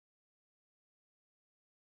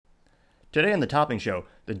Today on the Topping Show,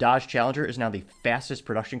 the Dodge Challenger is now the fastest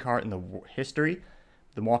production car in the history.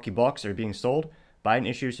 The Milwaukee Bucks are being sold. Biden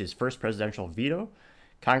issues his first presidential veto.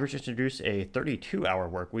 Congress introduced a 32-hour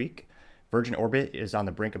work week. Virgin Orbit is on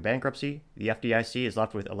the brink of bankruptcy. The FDIC is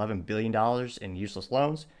left with $11 billion in useless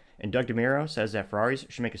loans. And Doug DeMuro says that Ferraris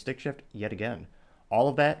should make a stick shift yet again. All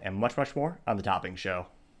of that and much, much more on the Topping Show.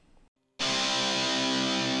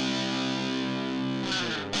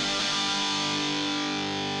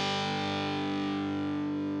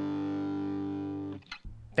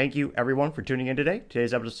 Thank you, everyone, for tuning in today.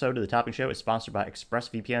 Today's episode of The Topping Show is sponsored by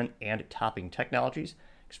ExpressVPN and Topping Technologies.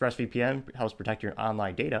 ExpressVPN helps protect your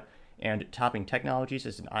online data, and Topping Technologies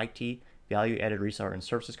is an IT value-added reseller and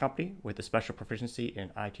services company with a special proficiency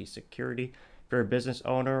in IT security. If you're a business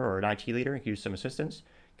owner or an IT leader and can use some assistance,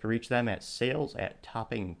 you can reach them at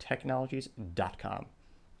sales@toppingtechnologies.com.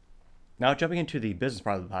 Now, jumping into the business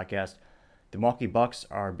part of the podcast, the Milwaukee Bucks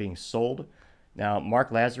are being sold. Now,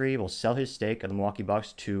 Mark Lazary will sell his stake of the Milwaukee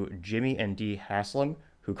Bucks to Jimmy and Dee Haslam,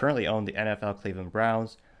 who currently own the NFL Cleveland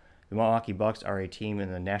Browns. The Milwaukee Bucks are a team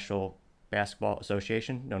in the National Basketball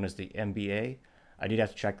Association, known as the NBA. I did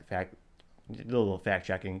have to check a little fact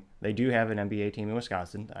checking. They do have an NBA team in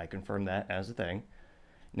Wisconsin. I confirmed that as a thing.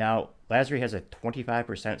 Now, Lazary has a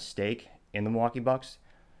 25% stake in the Milwaukee Bucks.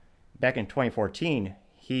 Back in 2014,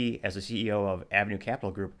 he, as the CEO of Avenue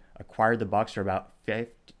Capital Group, acquired the Bucks for about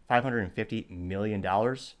 $550 million.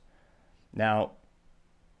 Now,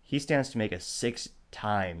 he stands to make a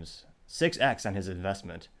 6x on his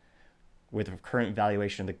investment, with the current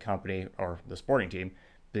valuation of the company, or the sporting team,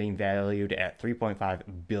 being valued at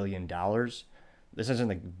 $3.5 billion. This isn't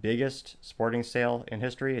the biggest sporting sale in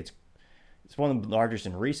history. It's one of the largest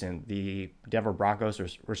in recent. The Denver Broncos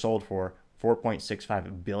were sold for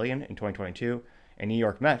 $4.65 billion in 2022, and New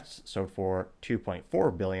York Mets sold for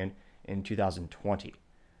 $2.4 billion in 2020.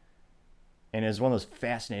 And it's one of those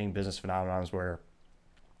fascinating business phenomena where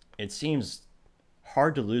it seems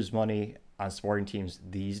hard to lose money on sporting teams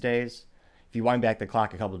these days. If you wind back the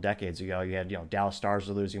clock a couple of decades ago, you had Dallas Stars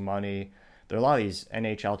were losing money. There are a lot of these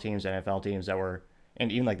NHL teams, NFL teams that were,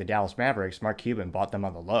 and even like the Dallas Mavericks, Mark Cuban bought them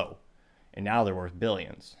on the low, and now they're worth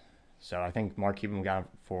billions. So I think Mark Cuban got them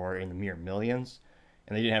for in the mere millions,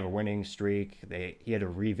 and they didn't have a winning streak. He had to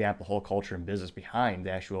revamp the whole culture and business behind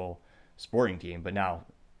the actual sporting team, but now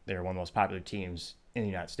they're one of the most popular teams in the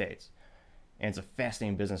United States. And it's a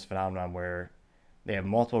fascinating business phenomenon where they have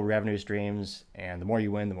multiple revenue streams, and the more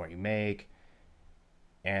you win, the more you make.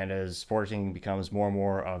 And as sporting becomes more and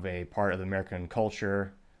more of a part of the American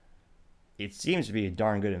culture, it seems to be a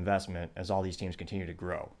darn good investment as all these teams continue to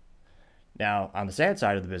grow. Now, on the sad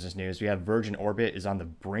side of the business news, we have Virgin Orbit is on the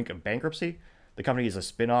brink of bankruptcy. The company is a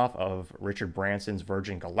spinoff of Richard Branson's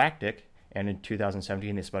Virgin Galactic, and in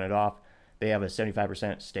 2017 they spun it off. They have a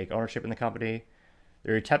 75% stake ownership in the company.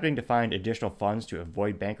 They're attempting to find additional funds to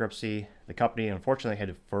avoid bankruptcy. The company unfortunately had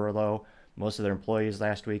to furlough most of their employees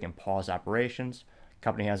last week and pause operations. The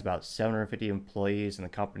company has about 750 employees in the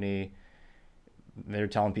company. They're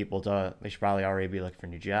telling people they should probably already be looking for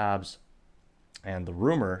new jobs. And the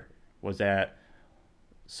rumor was that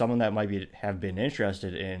someone that might have been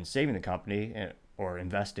interested in saving the company or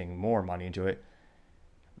investing more money into it,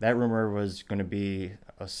 that rumor was going to be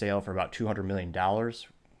a sale for about $200 million,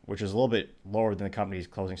 which is a little bit lower than the company's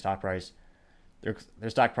closing stock price. Their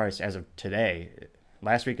stock price as of today,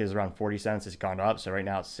 last week is around 40 cents. It's gone up, so right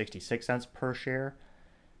now it's 66 cents per share.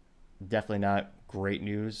 Definitely not great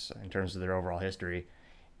news in terms of their overall history.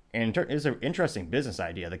 And it's an interesting business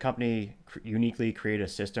idea. The company uniquely created a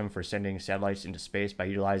system for sending satellites into space by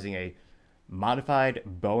utilizing a modified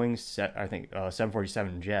Boeing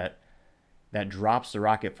 747 jet that drops the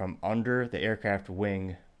rocket from under the aircraft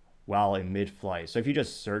wing while in mid-flight. So if you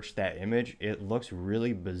just search that image, it looks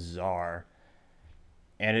really bizarre.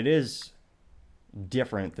 And it is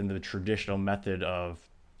different than the traditional method of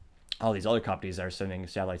all these other companies that are sending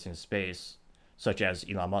satellites into space, such as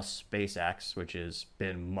Elon Musk's SpaceX, which has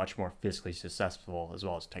been much more fiscally successful as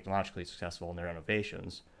well as technologically successful in their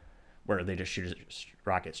innovations, where they just shoot a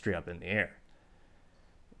rocket straight up in the air.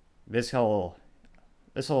 This whole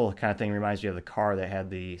kind of thing reminds me of the car that had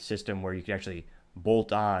the system where you could actually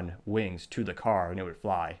bolt on wings to the car and it would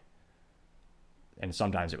fly. And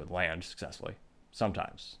sometimes it would land successfully.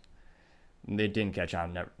 Sometimes. It didn't catch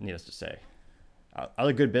on, needless to say.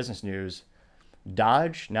 Other good business news,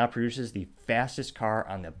 Dodge now produces the fastest car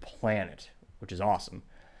on the planet, which is awesome.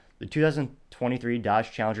 The 2023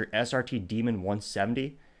 Dodge Challenger SRT Demon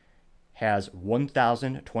 170 has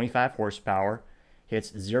 1,025 horsepower,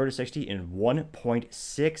 hits 0 to 60 in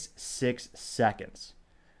 1.66 seconds.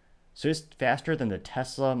 So it's faster than the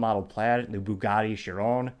Tesla Model Plaid and the Bugatti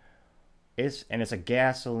Chiron. It's a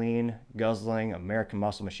gasoline guzzling American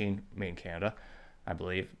muscle machine made in Canada, I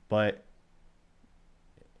believe, and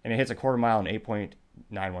it hits a quarter mile in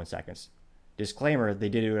 8.91 seconds. Disclaimer: they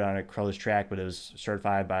did it on a closed track, but it was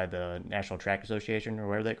certified by the National Track Association or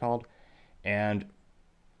whatever they called, and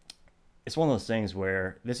it's one of those things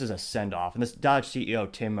where this is a send off. And this Dodge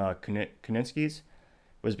CEO Tim Kuniskis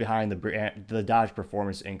was behind the Dodge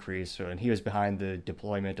performance increase, and he was behind the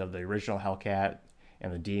deployment of the original Hellcat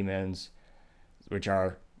and the Demons, which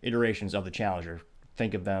are iterations of the Challenger.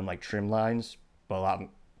 Think of them like trim lines, but a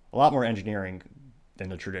lot more engineering than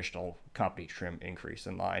the traditional company trim increase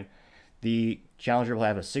in line. The Challenger will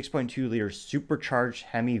have a 6.2 liter supercharged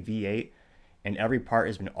Hemi V8, and every part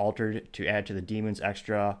has been altered to add to the Demon's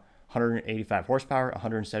extra 185 horsepower,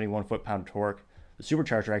 171 foot-pound torque. The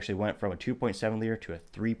supercharger actually went from a 2.7 liter to a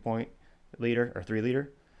 3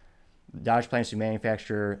 liter. Dodge plans to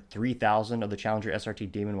manufacture 3,000 of the Challenger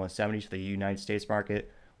SRT Demon 170s for the United States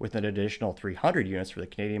market, with an additional 300 units for the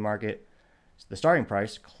Canadian market. The starting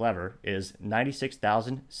price, clever, is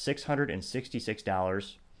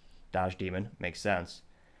 $96,666. Dodge Demon makes sense.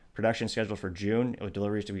 Production scheduled for June, with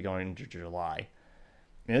deliveries to be going into July.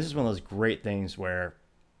 And this is one of those great things where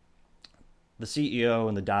the CEO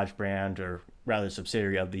and the Dodge brand, or rather a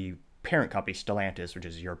subsidiary of the parent company Stellantis, which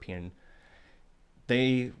is European,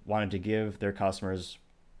 they wanted to give their customers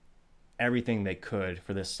everything they could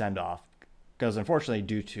for this send-off. Because unfortunately,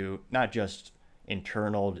 due to not just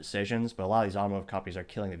internal decisions, but a lot of these automotive companies are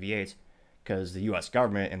killing the V8s because the U.S.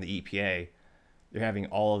 government and the EPA, they're having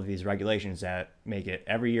all of these regulations that make it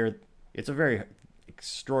every year. It's a very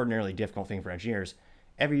extraordinarily difficult thing for engineers.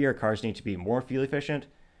 Every year, cars need to be more fuel efficient,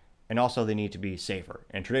 and also they need to be safer.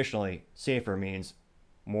 And traditionally, safer means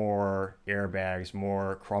more airbags,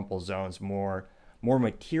 more crumple zones, more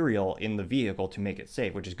material in the vehicle to make it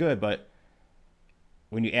safe, which is good. But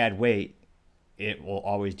when you add weight, it will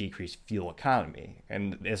always decrease fuel economy.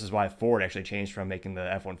 And this is why Ford actually changed from making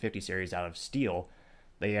the F-150 series out of steel.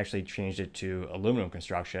 They actually changed it to aluminum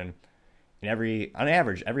construction. And on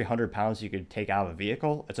average, every 100 pounds you could take out of a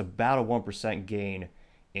vehicle, it's about a 1% gain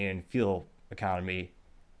in fuel economy,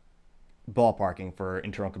 ballparking for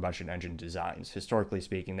internal combustion engine designs. Historically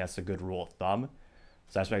speaking, that's a good rule of thumb.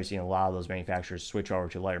 So that's why we've seen a lot of those manufacturers switch over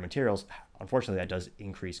to lighter materials. Unfortunately, that does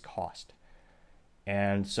increase cost.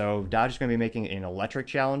 And so Dodge is going to be making an electric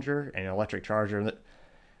Challenger and an electric Charger.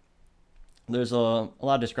 There's a lot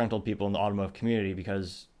of disgruntled people in the automotive community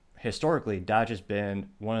because historically Dodge has been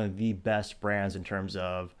one of the best brands in terms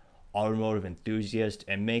of automotive enthusiasts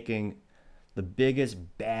and making the biggest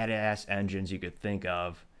badass engines you could think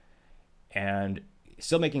of, and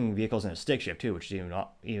still making vehicles in a stick shift too, which is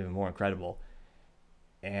even more incredible.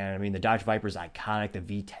 And I mean, the Dodge Viper is iconic, the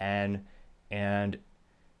V10, and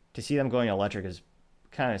to see them going electric is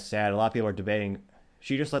kind of sad. A lot of people are debating,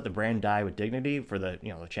 should you just let the brand die with dignity for the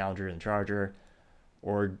Challenger and the Charger,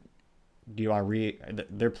 or do you want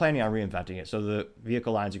they're planning on reinventing it, so the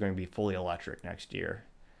vehicle lines are going to be fully electric next year.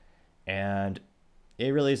 And it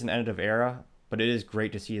really is an end of era, but it is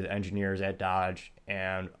great to see the engineers at Dodge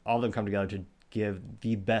and all of them come together to give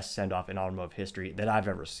the best send-off in automotive history that I've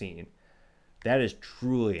ever seen. That is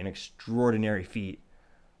truly an extraordinary feat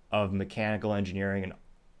of mechanical engineering, and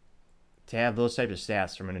to have those types of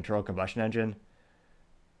stats from an internal combustion engine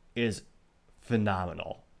is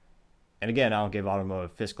phenomenal. And again, I don't give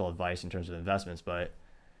automotive fiscal advice in terms of investments, but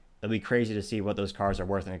it'll be crazy to see what those cars are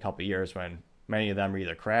worth in a couple of years when many of them are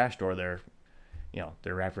either crashed or they're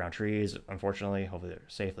wrapped around trees, unfortunately. Hopefully they're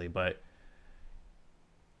safely. But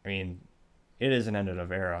I mean, it is an end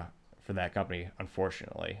of era for that company,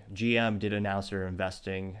 unfortunately. GM did announce they're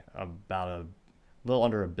investing about a little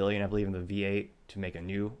under $1 billion, I believe, in the V8 to make a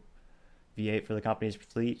new V8 for the company's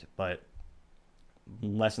fleet, but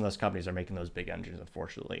less and less companies are making those big engines,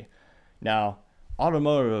 unfortunately. Now,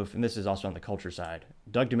 automotive, and this is also on the culture side,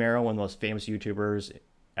 Doug DeMero, one of the most famous YouTubers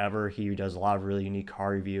ever, he does a lot of really unique car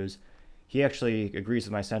reviews. He actually agrees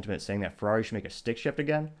with my sentiment, saying that Ferrari should make a stick shift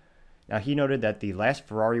again. Now, he noted that the last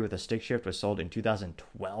Ferrari with a stick shift was sold in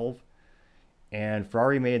 2012, and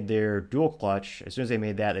Ferrari made their dual clutch. As soon as they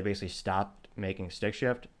made that, they basically stopped making stick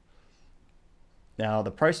shift. Now,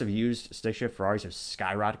 the price of used stick shift Ferraris have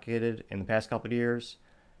skyrocketed in the past couple of years.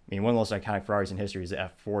 I mean, one of the most iconic Ferraris in history is the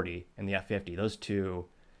F40 and the F50. Those two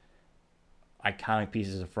iconic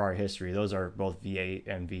pieces of Ferrari history, those are both V8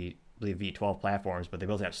 and V12 platforms, but they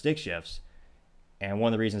both have stick shifts. And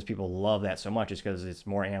one of the reasons people love that so much is because it's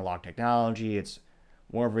more analog technology. It's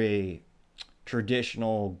more of a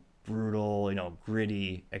traditional, brutal,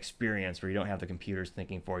 gritty experience where you don't have the computers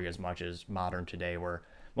thinking for you as much as modern today, where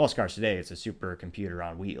most cars today, it's a supercomputer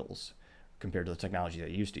on wheels compared to the technology they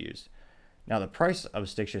used to use. Now, the price of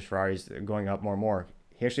stick shift Ferraris is going up more and more.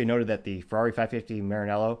 He actually noted that the Ferrari 550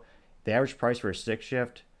 Maranello, the average price for a stick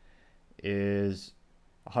shift is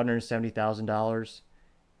 $170,000,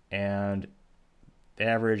 and the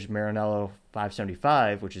average Maranello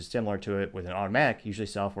 575, which is similar to it with an automatic, usually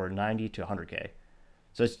sell for 90 to 100K.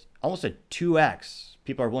 So it's almost a 2x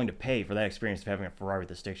people are willing to pay for that experience of having a Ferrari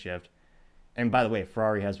with a stick shift. And by the way,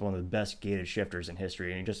 Ferrari has one of the best gated shifters in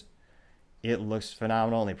history, and it looks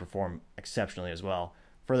phenomenal, and they perform exceptionally as well.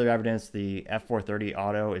 Further evidence, the F430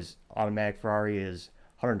 automatic Ferrari is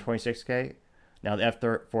 126K. Now the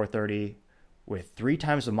F430 with 3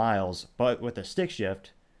 times the miles, but with a stick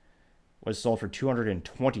shift, was sold for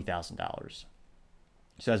 $220,000.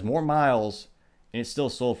 So it has more miles, and it's still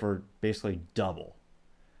sold for basically double.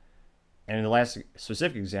 And the last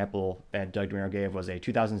specific example that Doug DeMuro gave was a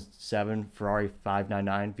 2007 Ferrari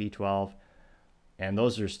 599 V12, and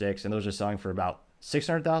those are sticks, and those are selling for about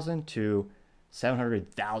 $600,000 to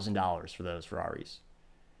 $700,000 for those Ferraris.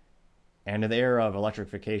 And in the era of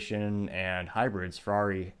electrification and hybrids,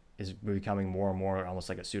 Ferrari is becoming more and more almost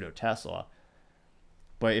like a pseudo Tesla.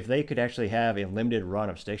 But if they could actually have a limited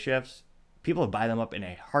run of stick shifts, people would buy them up in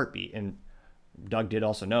a heartbeat. And Doug did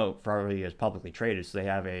also note Ferrari is publicly traded, so they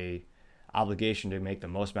have a obligation to make the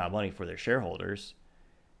most amount of money for their shareholders.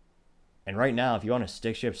 And right now, if you want a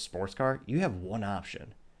stick shift sports car, you have one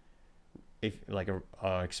option, if like a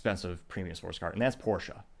expensive premium sports car, and that's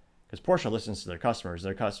Porsche, because Porsche listens to their customers.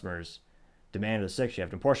 Their customers demanded a stick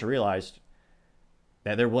shift, and Porsche realized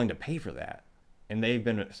that they're willing to pay for that. And they've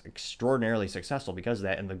been extraordinarily successful because of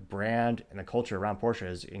that. And the brand and the culture around Porsche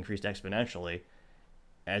has increased exponentially,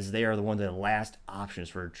 as they are one of the last options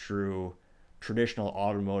for a true traditional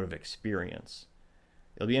automotive experience.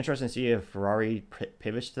 It'll be interesting to see if Ferrari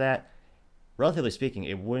pivots to that. Relatively speaking,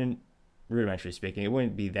 rudimentarily speaking, it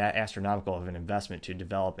wouldn't be that astronomical of an investment to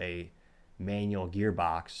develop a manual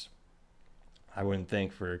gearbox. I wouldn't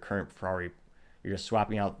think for current Ferrari, you're just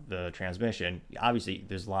swapping out the transmission. Obviously,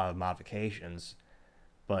 there's a lot of modifications,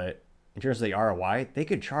 but in terms of the ROI, they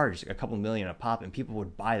could charge a couple million a pop, and people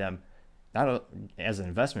would buy them not as an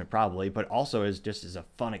investment probably, but also as a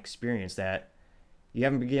fun experience that you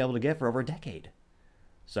haven't been able to get for over a decade.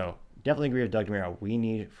 So definitely agree with Doug DeMuro. We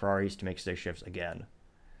need Ferraris to make stick shifts again.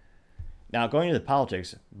 Now, going into the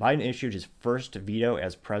politics, Biden issued his first veto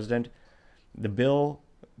as president. The bill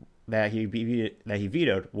that he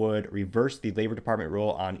vetoed would reverse the Labor Department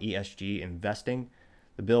rule on ESG investing.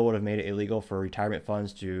 The bill would have made it illegal for retirement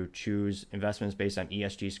funds to choose investments based on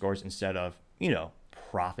ESG scores instead of,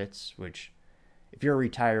 profits, which if you're a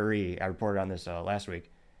retiree, I reported on this last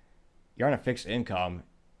week, you're on a fixed income,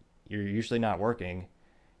 you're usually not working,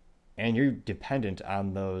 and you're dependent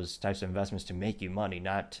on those types of investments to make you money,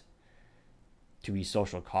 not to be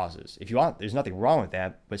social causes. If you want, there's nothing wrong with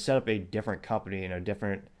that, but set up a different company and a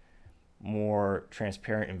different, more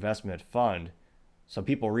transparent investment fund so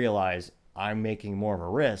people realize I'm making more of a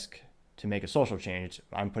risk to make a social change.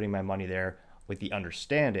 I'm putting my money there with the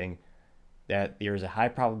understanding that there's a high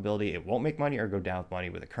probability it won't make money or go down with money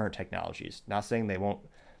with the current technologies. Not saying you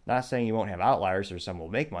won't have outliers or some will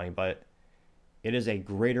make money, but it is a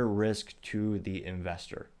greater risk to the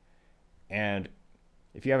investor. And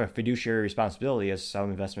if you have a fiduciary responsibility, as some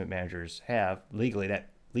investment managers have legally, that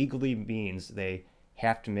legally means they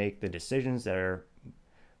have to make the decisions that are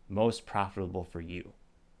most profitable for you.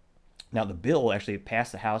 Now, the bill actually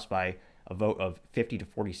passed the House by a vote of 50 to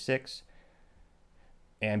 46.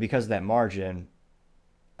 And because of that margin,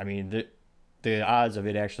 I mean, the odds of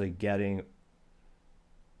it actually getting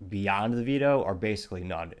beyond the veto are basically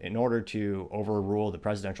none. In order to overrule the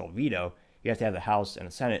presidential veto, you have to have the House and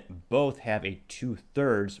the Senate both have a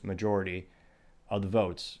 2/3 majority of the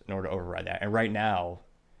votes in order to override that. And right now,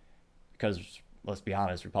 because let's be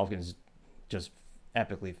honest, Republicans just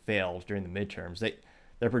epically failed during the midterms.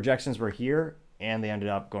 Their projections were here, and they ended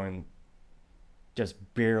up going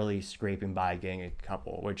just barely scraping by getting a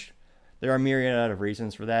couple, which there are myriad of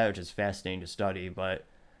reasons for that, which is fascinating to study, but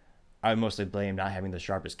I mostly blame not having the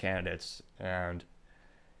sharpest candidates, and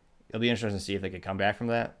it'll be interesting to see if they could come back from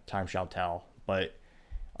that. Time shall tell. But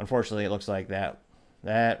unfortunately, it looks like that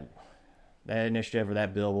initiative or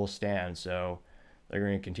that bill will stand, so they're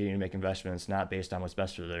going to continue to make investments not based on what's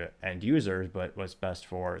best for their end users, but what's best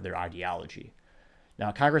for their ideology.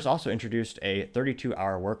 Now, Congress also introduced a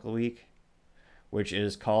 32-hour work week, which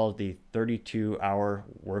is called the 32-Hour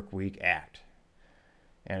Work Week Act.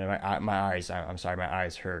 And my eyes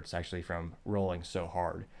hurt. It's actually from rolling so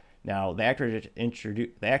hard. Now, the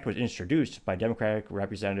act was introduced by Democratic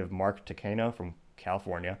Representative Mark Takano from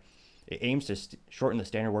California. It aims to shorten the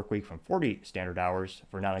standard work week from 40 standard hours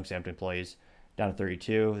for non-exempt employees down to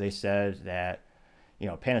 32. They said that,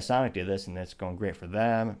 Panasonic did this and it's going great for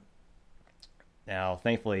them. Now,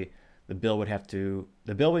 thankfully, the bill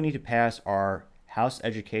would need to pass our House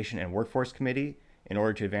Education and Workforce Committee in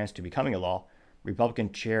order to advance to becoming a law. The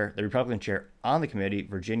Republican chair on the committee,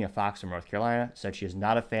 Virginia Fox from North Carolina, said she is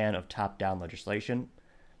not a fan of top-down legislation.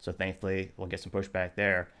 So thankfully, we'll get some pushback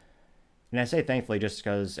there. And I say thankfully just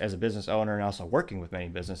because as a business owner and also working with many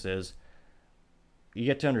businesses, you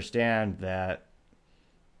get to understand that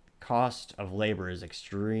cost of labor is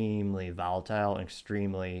extremely volatile and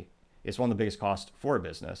it's one of the biggest costs for a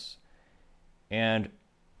business. And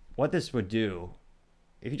what this would do,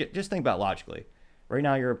 if you just think about it logically, right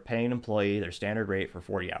now you're paying an employee their standard rate for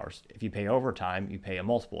 40 hours. If you pay overtime, you pay a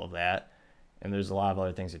multiple of that. And there's a lot of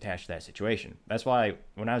other things attached to that situation. That's why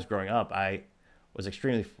when I was growing up, I was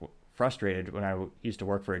extremely frustrated when I used to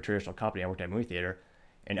work for a traditional company. I worked at a movie theater.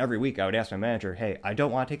 And every week I would ask my manager, hey, I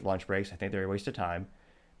don't want to take lunch breaks. I think they're a waste of time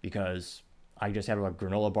because I just have a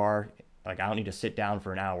granola bar. Like, I don't need to sit down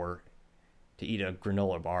for an hour to eat a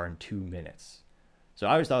granola bar in 2 minutes. So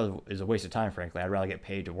I always thought it was a waste of time, frankly. I'd rather get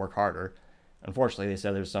paid to work harder. Unfortunately, they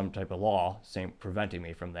said there's some type of law preventing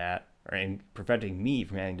me from that, and preventing me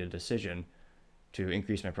from having the decision to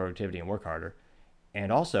increase my productivity and work harder.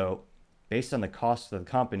 And also, based on the cost of the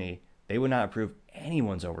company, they would not approve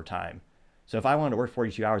anyone's overtime. So if I wanted to work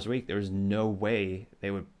 42 hours a week, there was no way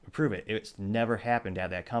they would approve it. It's never happened at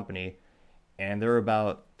that company. And there were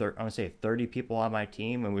about, 30 people on my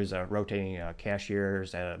team, and we was rotating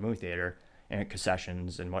cashiers at a movie theater and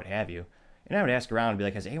concessions and what have you. And I would ask around and be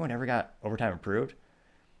like, has anyone ever got overtime approved?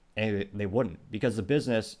 And they wouldn't, because the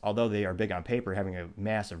business, although they are big on paper, having a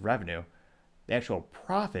massive revenue, the actual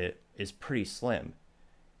profit is pretty slim.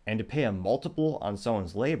 And to pay a multiple on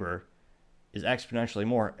someone's labor is exponentially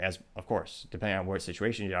more, as of course, depending on what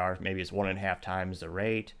situation you are, maybe it's 1.5 times the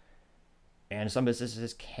rate. And some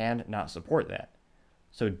businesses cannot support that.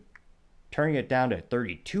 So turning it down to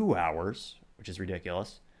 32 hours, which is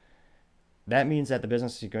ridiculous, that means that the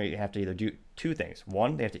business is going to have to either do two things.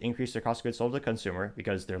 One, they have to increase their cost of goods sold to the consumer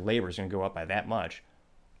because their labor is going to go up by that much.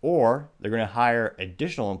 Or they're going to hire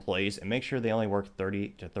additional employees and make sure they only work 30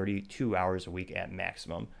 to 32 hours a week at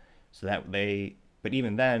maximum. So that but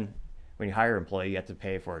even then, when you hire an employee, you have to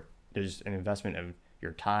pay for, there's an investment of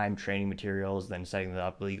your time, training materials, then setting it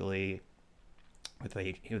up legally with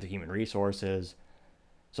the human resources.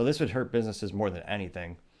 So this would hurt businesses more than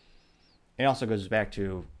anything. It also goes back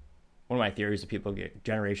to one of my theories that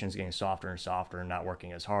generations getting softer and softer and not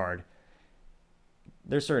working as hard.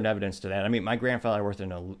 There's certain evidence to that. I mean, my grandfather worked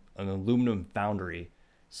in an aluminum foundry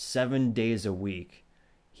 7 days a week.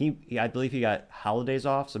 I believe he got holidays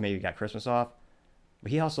off, so maybe he got Christmas off.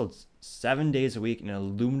 But he hustled 7 days a week in an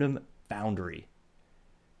aluminum foundry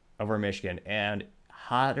over in Michigan. And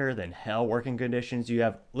hotter than hell working conditions. You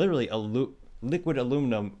have literally liquid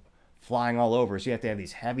aluminum flying all over, so you have to have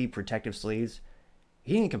these heavy protective sleeves.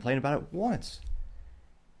 He didn't complain about it once.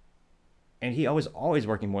 And he was always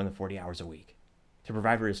working more than 40 hours a week to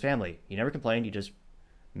provide for his family. He never complained. He just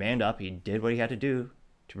manned up. He did what he had to do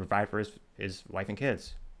to provide for his wife and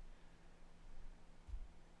kids.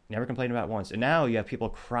 Never complained about it once. And now you have people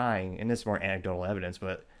crying, and this is more anecdotal evidence,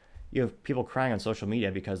 but you have people crying on social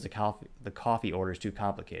media because the coffee order is too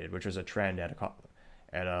complicated, which was a trend at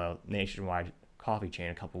a nationwide coffee chain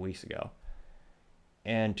a couple weeks ago.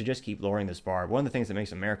 And to just keep lowering this bar, one of the things that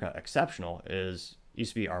makes America exceptional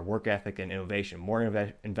used to be our work ethic and innovation. More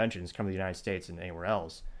inventions come to the United States than anywhere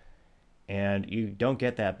else. And you don't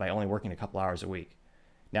get that by only working a couple hours a week.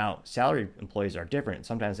 Now, salaried employees are different.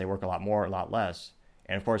 Sometimes they work a lot more, a lot less.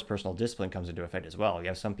 And of course, personal discipline comes into effect as well. You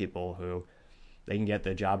have some people who they can get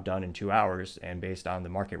the job done in 2 hours, and based on the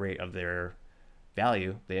market rate of their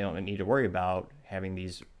value, they don't need to worry about having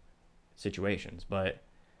these situations. But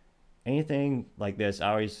anything like this, I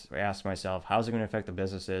always ask myself, how's it going to affect the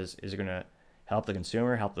businesses? Is it going to help the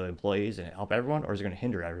consumer, help the employees, and help everyone, or is it going to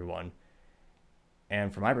hinder everyone?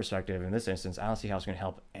 And from my perspective, in this instance, I don't see how it's going to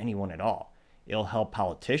help anyone at all. It'll help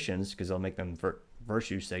politicians because they'll make them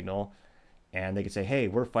virtue signal, and they could say, hey,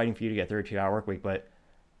 we're fighting for you to get a 32-hour work week. But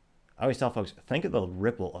I always tell folks, think of the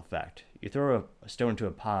ripple effect. You throw a stone into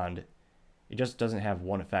a pond, it just doesn't have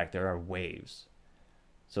one effect. There are waves.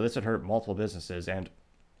 So this would hurt multiple businesses, and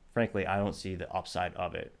frankly, I don't see the upside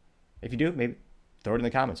of it. If you do, maybe throw it in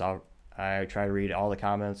the comments. I try to read all the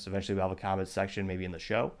comments. Eventually we'll have a comments section maybe in the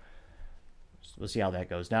show. So we'll see how that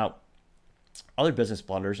goes. Now, other business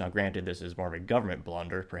blunders. Now, granted, this is more of a government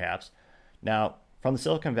blunder, perhaps. Now, from the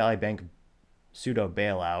Silicon Valley Bank pseudo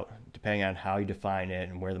bailout, depending on how you define it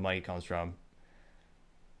and where the money comes from,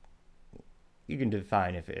 you can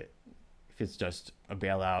define if it it's just a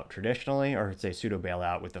bailout traditionally, or it's a pseudo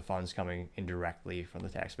bailout with the funds coming indirectly from the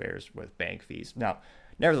taxpayers with bank fees. Now,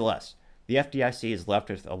 nevertheless, the FDIC is left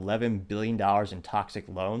with $11 billion in toxic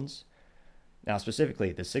loans. Now,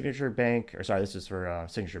 specifically, the Signature Bank, this is for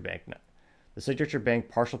Signature Bank. No. The Signature Bank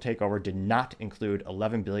partial takeover did not include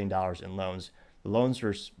 $11 billion in loans. The loans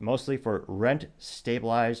were mostly for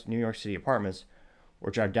rent-stabilized New York City apartments,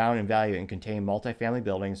 which are down in value and contain multifamily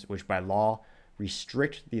buildings, which by law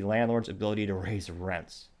restrict the landlord's ability to raise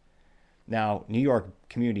rents. Now, New York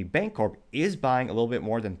Community Bank Corp is buying a little bit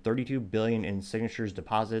more than $32 billion in Signature's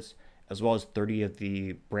deposits, as well as 30 of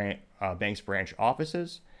the bank's branch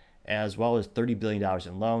offices, as well as $30 billion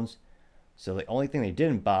in loans. So the only thing they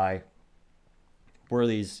didn't buy were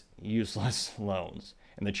these useless loans.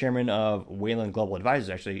 And the chairman of Wayland Global Advisors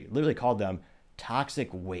actually literally called them toxic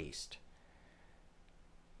waste,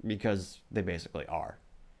 because they basically are.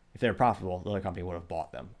 If they're profitable, the other company would have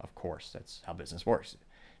bought them. Of course, that's how business works.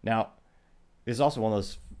 Now, this is also one of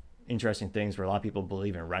those interesting things where a lot of people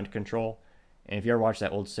believe in rent control. And if you ever watch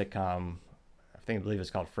that old sitcom, I believe it's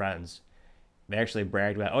called Friends, they actually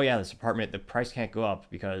bragged about, oh yeah, this apartment, the price can't go up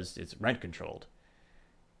because it's rent controlled.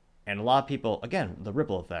 And a lot of people, again, the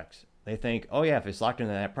ripple effect, they think, oh yeah, if it's locked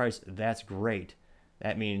into that price, that's great.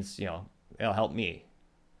 That means, it'll help me.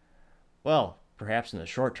 Well, perhaps in the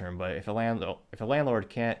short term, but if a landlord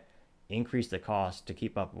can't increase the cost to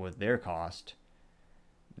keep up with their cost,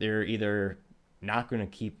 they're either not going to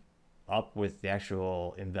keep up with the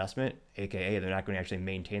actual investment, aka they're not going to actually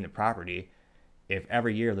maintain the property, if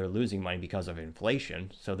every year they're losing money because of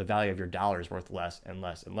inflation, so the value of your dollar is worth less and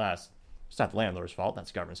less and less. It's not the landlord's fault,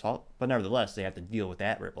 that's the government's fault, but nevertheless, they have to deal with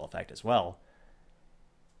that ripple effect as well.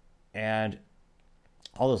 And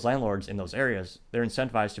all those landlords in those areas, they're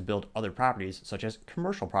incentivized to build other properties, such as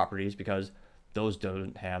commercial properties, because those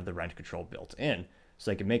don't have the rent control built in.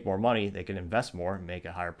 So they can make more money, they can invest more, and make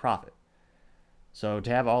a higher profit. So to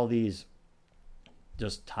have all these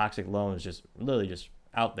just toxic loans just literally just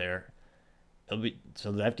out there,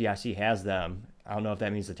 so the FDIC has them. I don't know if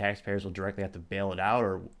that means the taxpayers will directly have to bail it out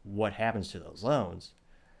or what happens to those loans.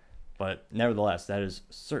 But nevertheless, that is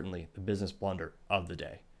certainly the business blunder of the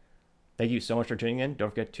day. Thank you so much for tuning in.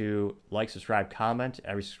 Don't forget to like, subscribe, comment.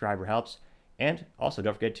 Every subscriber helps. And also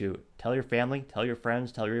don't forget to tell your family, tell your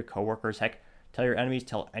friends, tell your coworkers, heck, tell your enemies,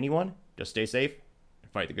 tell anyone. Just stay safe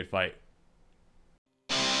and fight the good fight.